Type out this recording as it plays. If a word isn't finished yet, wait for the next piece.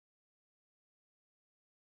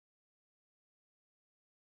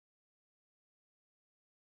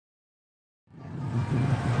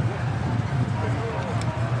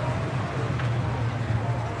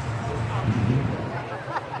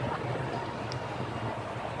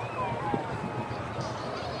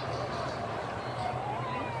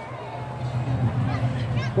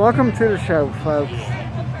Welcome to the show, folks.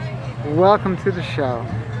 Welcome to the show.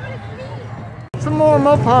 Some more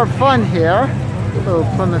MOPAR fun here. Little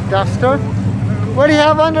Plymouth Duster. What do you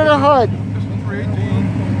have under the hood? This one's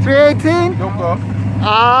 318. 318? Don't go.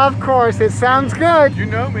 Of course, it sounds good. You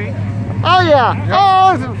know me. Oh yeah. Yep.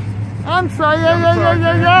 Oh, I'm sorry. Yeah.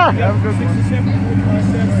 Have a good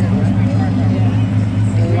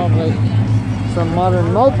one. Lovely. Some modern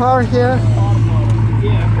MOPAR here.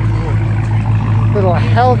 Little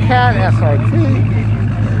Hellcat SRT.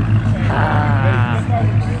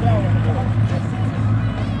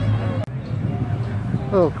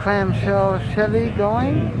 Little clamshell Chevy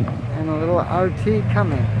going, and a little RT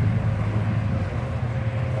coming.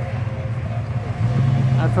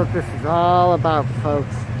 That's what this is all about,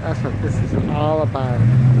 folks. That's what this is all about.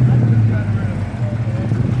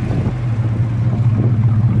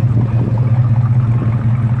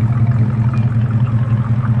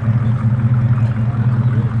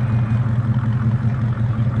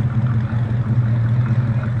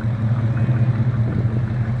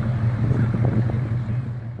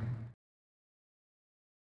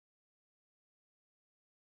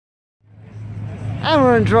 And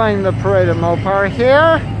we're enjoying the parade of MOPAR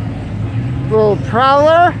here. Little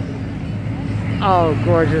Prowler. Oh,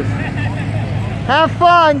 gorgeous. Have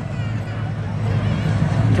fun.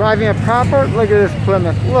 Driving a proper. Look at this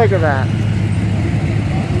Plymouth. Look at that.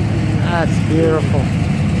 That's beautiful.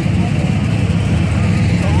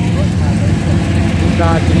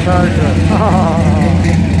 Dodge Charger. Oh.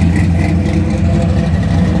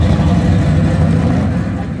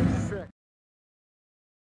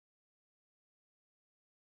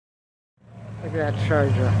 Look at that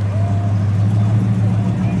Charger.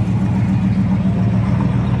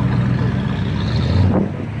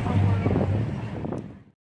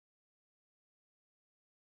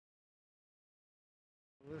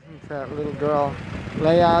 Listen to that little girl.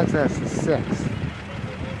 Layouts, that's the 6.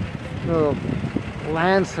 Little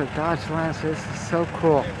Lancer, Dodge Lancer. This is so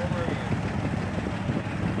cool.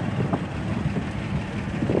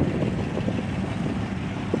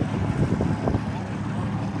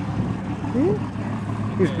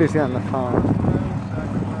 He's busy on the phone.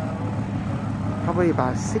 Probably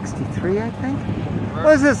about 63, I think.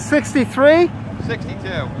 What is it, 63?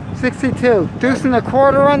 62. 62. Deuce and a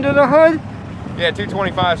quarter under the hood? Yeah,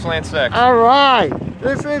 225 slant 6. All right.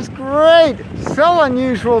 This is great. So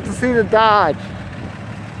unusual to see the Dodge.